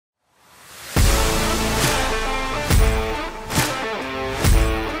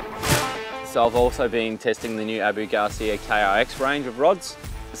So I've also been testing the new Garcia KRX range of rods.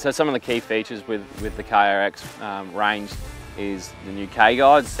 So some of the key features with the KRX range is the new K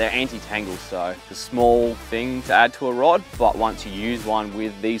guides. They're anti-tangle, so it's a small thing to add to a rod, but once you use one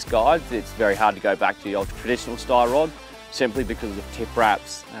with these guides, it's very hard to go back to the old traditional style rod, simply because of tip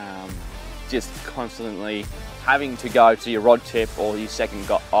wraps, just constantly having to go to your rod tip or your second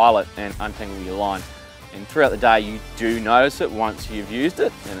eyelet and untangle your line. And throughout the day you do notice it once you've used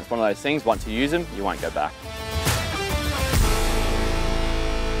it, and it's one of those things, once you use them, you won't go back.